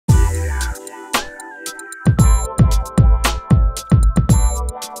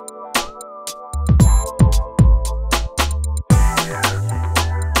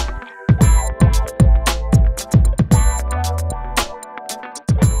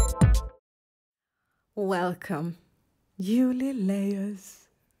Welcome, jullie layers.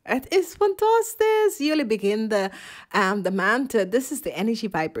 Het is fantastisch. Jullie beginnen de maand. This is the energy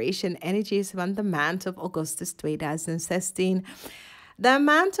vibration. Energy is van de maand of Augustus 2016. De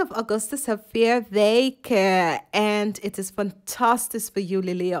maand of Augustus heeft 4 weken. En het is fantastisch voor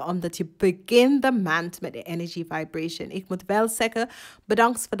jullie, Leeuw, omdat je begint de maand met de energy vibration. Ik moet wel zeggen,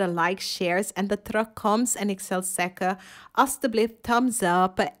 bedankt voor de likes, shares en de terugkomst. En ik zal zeggen, alsjeblieft thumbs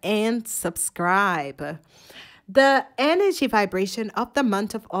up en subscribe. The energy vibration of the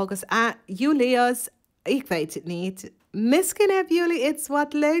month of August. Julius, ik weet het niet. Misschien hebben jullie iets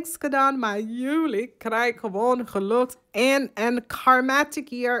wat leuks gedaan, maar jullie krijgen gewoon geluk in een karmatic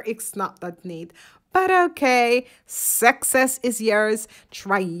year. Ik snap dat niet. But okay, success is yours.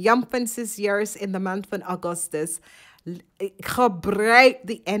 Triumphance is yours in de maand van Augustus. Gebruik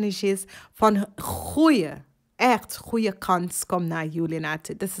die energies van echt goede kans komt naar jullie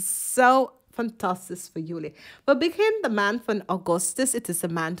naartoe. Dit is zo fantastisch voor jullie. We beginnen de maand van Augustus. Het is de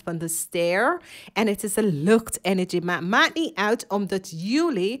maand van de ster. En het is een luchtenergie. Maar het maakt niet uit omdat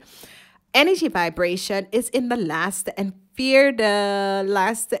jullie energy vibration is in de laatste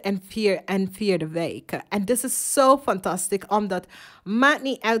en vierde weken. En dit is zo fantastisch. Omdat maakt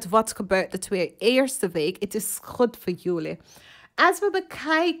niet uit wat gebeurt de 2 eerste week. Het is goed voor jullie. Als we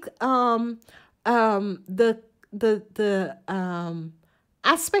bekijken de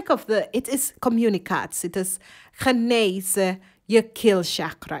aspect of het is communicatie. Het is genezen je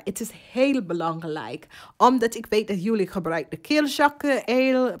keelchakra. Het is heel belangrijk. Omdat ik weet dat jullie gebruiken de keelchakra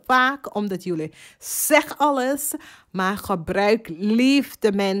heel vaak. Omdat jullie zeggen alles. Maar gebruik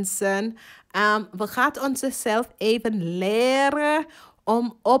liefde, mensen. We gaan onszelf even leren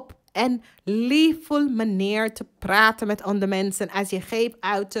om op een liefvol manier te praten met andere mensen. Als je geeft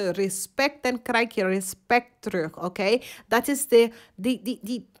uit respect, dan krijg je respect terug, oké? Dat is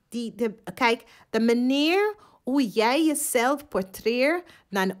kijk, de manier hoe jij jezelf portreert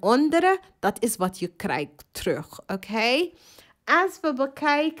naar anderen, dat is wat je krijgt terug, oké? Als we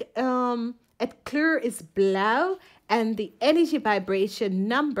bekijken, het kleur is blauw en de energy vibration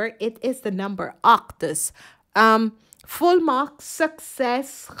number, it is de number 8. Dus volmacht,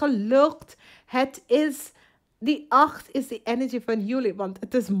 succes, gelukt. Het is, die 8 is de energie van jullie. Want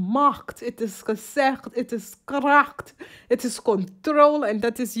het is macht, het is gezegd, het is kracht, het is controle. En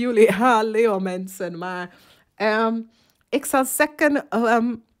dat is jullie, Leeuw mensen. Maar ik zal zeggen,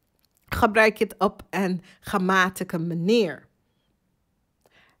 gebruik het op een gematigde manier.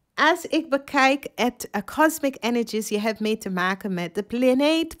 Als ik bekijk het cosmic energies, je hebt mee te maken met de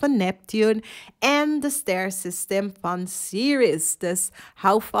planeet van Neptune en de sterrensysteem van Sirius. Dus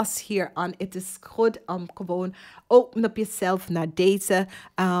hou vast hier aan. Het is goed om gewoon open op jezelf naar deze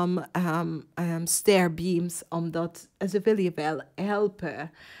sterbeams, omdat ze willen je wel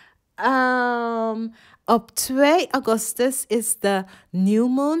helpen. Op 2 augustus is de new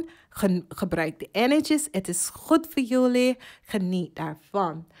moon. Gebruik de energies. Het is goed voor jullie. Geniet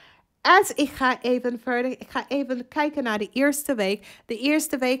daarvan. Als ik ga even verder. Ik ga even kijken naar de eerste week. De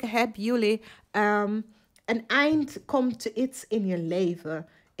eerste week hebben jullie een eind komt iets in je leven.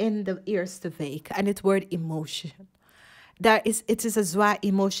 In de eerste week. En het wordt emotion. Het is een zwaar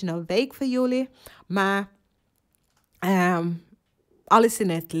emotional week voor jullie. Maar alles in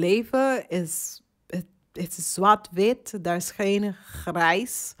het leven is, het is zwart-wit. Daar is geen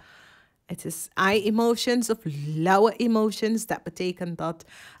grijs. Het is high emotions of low emotions. Dat betekent dat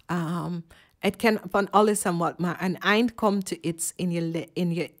het kan van alles en wat. Maar een eind komt to iets in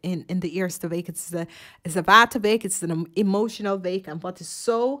de eerste week. Het is de waterweek. Het is een emotional week. En wat is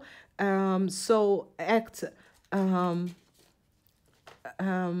zo echt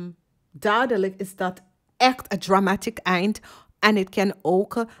duidelijk is dat echt een dramatic eind. En het kan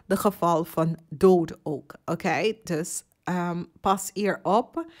ook de geval van dood ook. Oké? Dus pas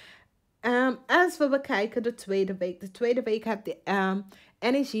hierop. Als we bekijken de tweede week. De tweede week heeft de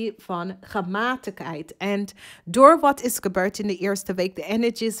energie van gematigdheid. En door wat is gebeurd in de eerste week, de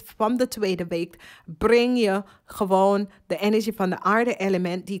energies van de tweede week, breng je gewoon de energie van de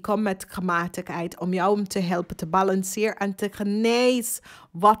aarde-element, die komt met gematigdheid om jou om te helpen te balanceren en te genezen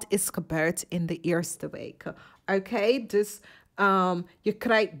wat is gebeurd in de eerste week. Oké? Dus je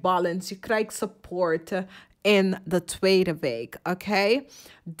krijgt balance, je krijgt support in de tweede week, oké?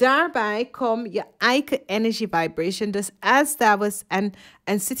 Daarbij komt je eigen energy vibration. Dus als daar was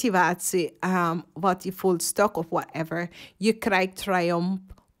een situatie wat je voelt stuk of whatever, je krijgt triomf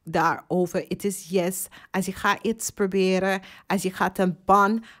daarover. Het is yes. Als je gaat iets proberen, als je gaat een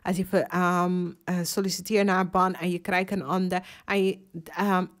baan, als je solliciteert naar een baan en je krijgt een ander en je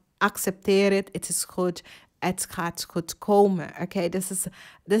accepteert het, het is goed. het gaat goed komen. Oké, this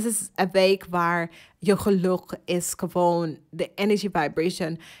is een week waar je geluk is gewoon de energy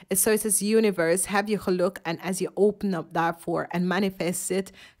vibration. It's so it is universe, heb je geluk en als je open up daarvoor en manifest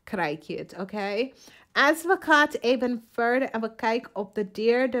het, krijg je het. Oké? Als we gaan even verder en we kijken op de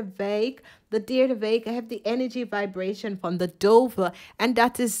derde week. De derde week heb die energy vibration van de dove. En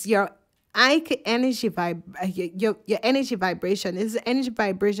dat is je eigen energy je energy vibration. Is de energy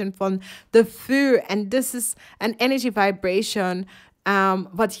vibration van de vuur. En dit is een energy vibration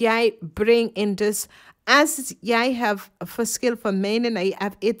wat jij brengt in. Dus als jij hebt verschil van mening en je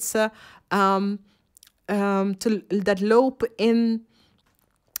hebt iets dat lopen in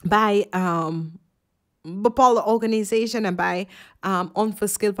bij bepaalde organisaties en bij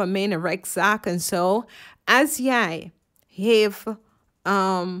onverschil van mening, rechtszaken en zo. Als jij heeft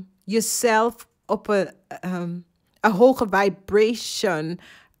jezelf op een hoge vibration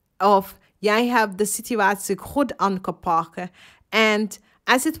of jij hebt de situatie goed aangepakt en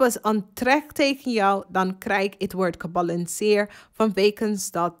als het was onterecht tegen jou, dan krijg je het woord gebalanceerd vanwege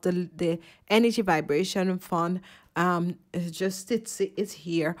dat de energy vibration van justitie is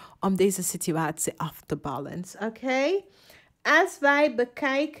hier om deze situatie af te balanceren. Oké? Als wij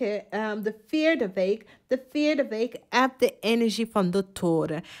bekijken de vierde week heeft de energie van de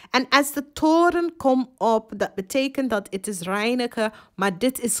toren. En als de toren komt op, dat betekent dat het is reinigen, maar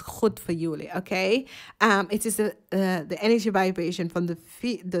dit is goed voor jullie, oké? Het is de energy vibration van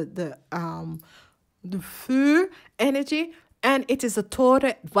de vuur energy. En het is de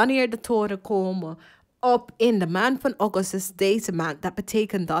toren, wanneer de toren komen op in de maand van augustus, deze maand. Dat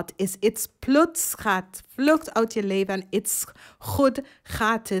betekent dat is iets plots gaat vlucht uit je leven en iets goed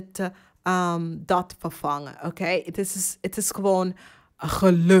gaat het dat vervangen. Oké? Het is gewoon een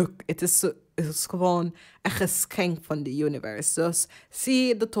geluk. Het is gewoon een geschenk van de universe. Dus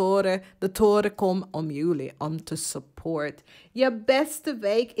zie de toren komt om jullie, om te supporten. Je beste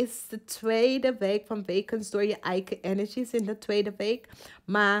week is de tweede week van wekens door je eigen energies in de tweede week.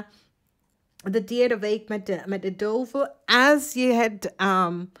 Maar de derde week met de dove, als je het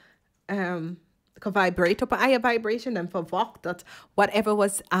gevibrate op een eigen vibration en verwacht dat whatever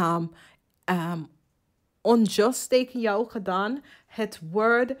was onjust tegen jou gedaan, het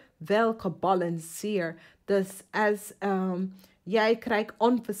wordt wel gebalanceerd. Dus als jij krijgt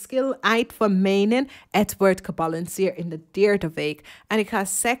onverschilheid van mening, het wordt gebalanceerd in de derde week. En ik ga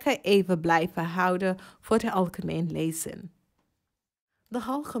zeker even blijven houden voor de algemeen lezen. De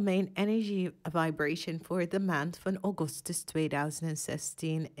algemeen energy vibration voor de maand van augustus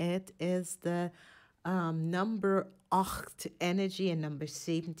 2016. Het is de number 8 energy en number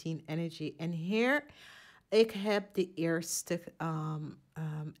 17 energy. En hier, ik heb de eerste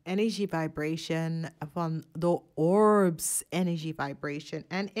energy vibration van de orbs energy vibration.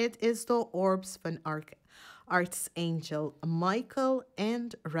 En het is de orbs van Archangel Michael en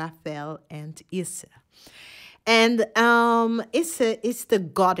Raphael en Issa. En Issa is de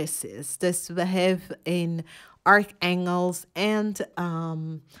goddesses. Dus we hebben in archangels en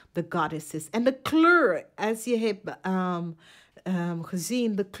de goddesses. En de kleur, als je hebt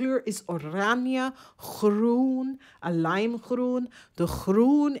gezien, de kleur is oranje, groen, limegroen. De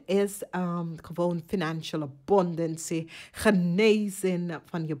groen is gewoon financial abundance, genezen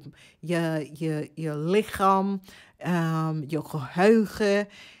van je lichaam, je geheugen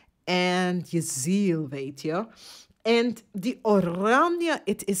en je ziel, weet je. En die oranje,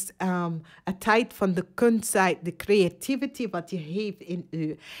 het is een tijd van de kunstheid, de creativity wat je heeft in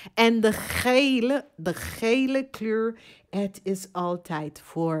u. En de gele kleur, het is altijd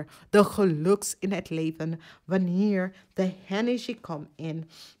voor de geluks in het leven. Wanneer de energie komt in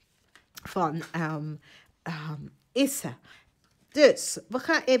van Issa. Dus we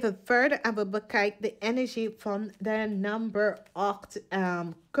gaan even verder en we bekijken de energie van de number 8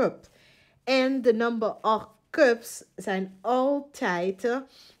 cup. En de number 8 cups zijn altijd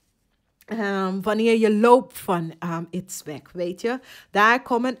wanneer je loopt van iets weg, weet je. Daar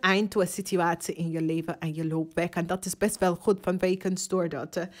komt een eind toe een situatie in je leven en je loopt weg. En dat is best wel goed vanwege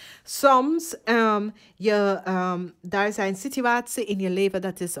doordat soms daar zijn situaties in je leven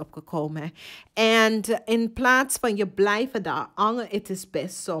dat is opgekomen. En in plaats van je blijven daar hangen, het is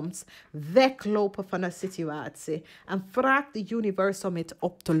best soms weglopen van een situatie. En vraag de universe om het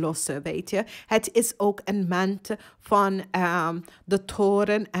op te lossen, weet je. Het is ook een maand van de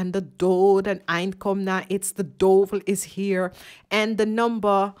toren en de dood. En eind komt naar iets, de duivel is hier. En de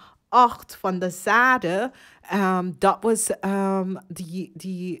nummer 8 van de zaden, dat was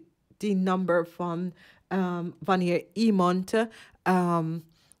die nummer van wanneer iemand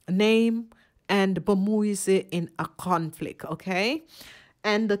neemt en bemoeit zich in een conflict, oké?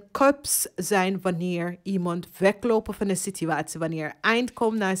 En de cups zijn wanneer iemand weglopen van de situatie. Wanneer er eind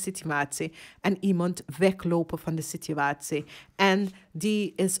komt naar een situatie en iemand weglopen van de situatie. En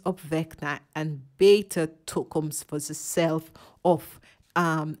die is op weg naar een betere toekomst voor zichzelf of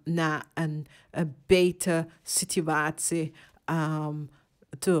naar een betere situatie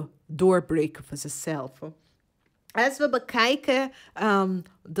te doorbreken voor zichzelf. Als we bekijken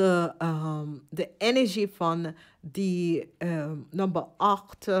de energie van die nummer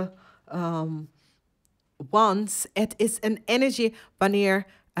 8 wands, het is een energie wanneer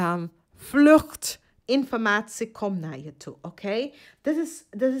vluchtinformatie komt naar je toe, oké? Dit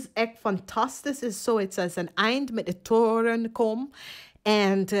is echt fantastisch. Het is zoiets als een eind met de toren komt.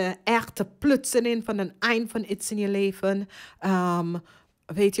 En echt de plotseling van een eind van iets in je leven.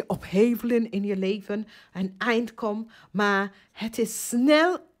 Weet je, ophevelen in je leven. Een eind komt. Maar het is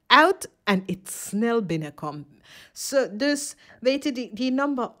snel uit en het snel binnenkomt. Dus weet je, die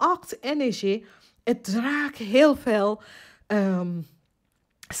nummer 8 energie. Het draagt heel veel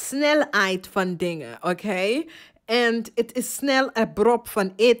snelheid van dingen, oké? En het is snel abrupt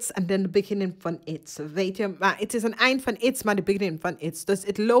van iets en dan de beginning van iets, weet je. Maar het is een eind van iets, maar de beginning van iets. Dus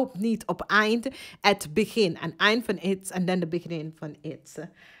het loopt niet op eind, het begin. Een eind van iets en dan de beginning van iets.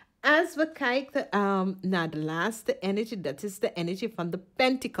 Als we kijken naar de laatste energie, dat is de energie van de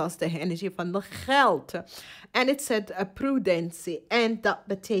Pentecost, de energie van de geld. En het zegt prudentie. En dat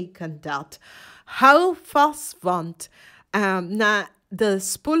betekent dat. Hou vast, want na de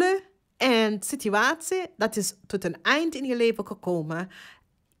spoelen en situatie, dat is tot een eind in je leven gekomen.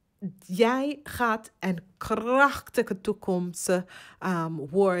 Jij gaat een krachtige toekomst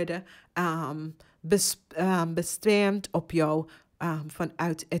worden bestemd op jou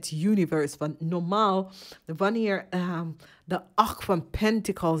vanuit het universe. Want normaal, wanneer de 8 van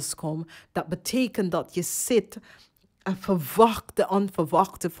Pentacles komt, dat betekent dat je zit verwachte,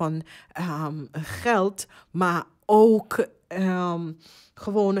 onverwachte van geld, maar ook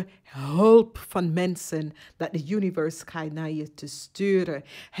gewoon hulp van mensen dat de universe gaat naar je te sturen.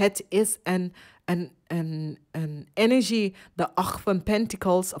 Het is een energie, de 8 van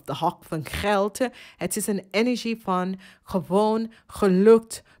Pentacles of de 8 van geld. Het is een energie van gewoon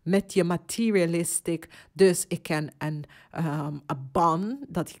gelukt met je materialistic. Dus ik kan een baan,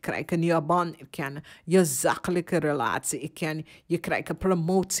 dat je krijgt een nieuwe baan. Ik kan je zakelijke relatie. Je krijgt een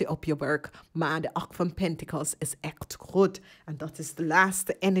promotie op je werk. Maar de 8 van Pentacles is echt goed. En dat is de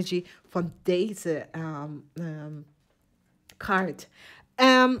laatste energie van deze kaart.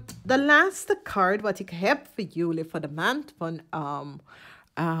 De laatste kaart wat ik heb voor jullie voor de maand van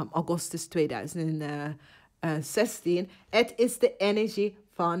augustus 2016. Het is de energie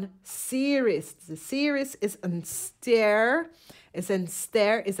van Ceres. De Ceres is een ster.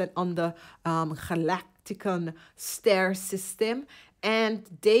 Is een ander galactical ster system. En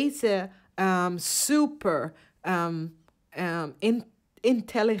deze super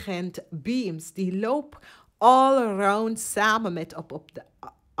intelligent beams die lopen all around samen met op de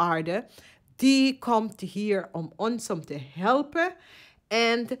aarde. Die komt hier om ons om te helpen.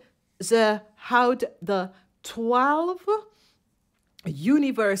 En ze houden de 12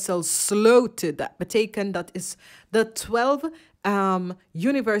 universal sloten. Dat betekent dat is de 12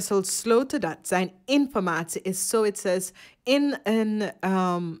 universal sloten. Dat zijn informatie. Is zoiets als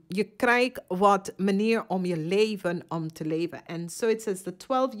je krijgt wat manier om je leven om te leven. En zoiets als de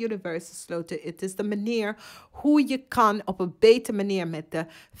 12 universal sloten. Het is de manier hoe je kan op een betere manier met de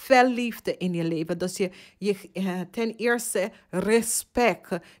verliefde in je leven. Dus je ten eerste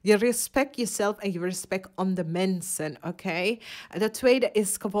respect. Je respect jezelf en je respect andere mensen. Oké? De tweede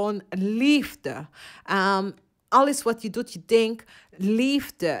is gewoon liefde. Alles wat je doet, je denkt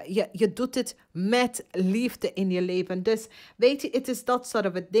liefde. Je doet het met liefde in je leven. Dus weet je, het is dat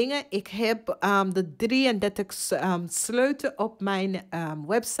soort dingen. Ik heb de 33 sleutels op mijn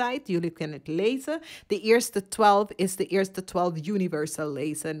website. Jullie kunnen het lezen. De eerste 12 is de eerste 12 universal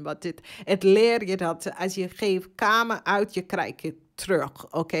lezen. Want het leert je dat als je geeft karma uit, je krijgt het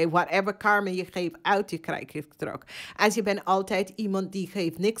terug. Oké, whatever karma je geeft uit, je krijgt het terug. Als je bent altijd iemand die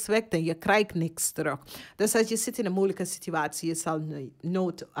geeft niks weg, dan je krijgt niks terug. Dus als je zit in een moeilijke situatie, je zal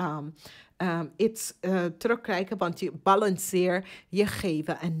nooit iets terugkrijgen, want je balanceert je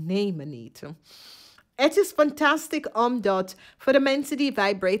geven en nemen niet. Het is fantastisch omdat voor de mensen die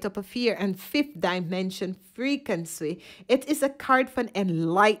vibrate op een 4 en 5th dimension frequency, het is een kaart van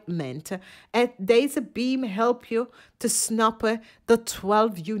enlightenment. Deze beam helpt je te snappen de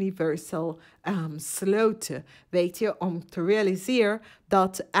 12 universal sloten. Weet je, om te realiseren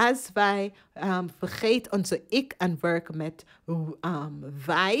dat als wij vergeten onze ik en werken met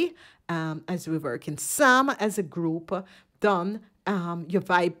wij, als we werken samen als een groep, dan je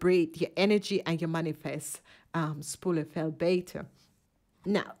vibrate, je energie en je manifest spoelen veel beter.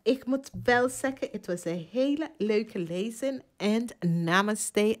 Nou, ik moet wel zeggen, het was een hele leuke lezing. En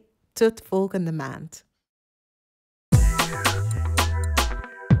namaste, tot volgende maand.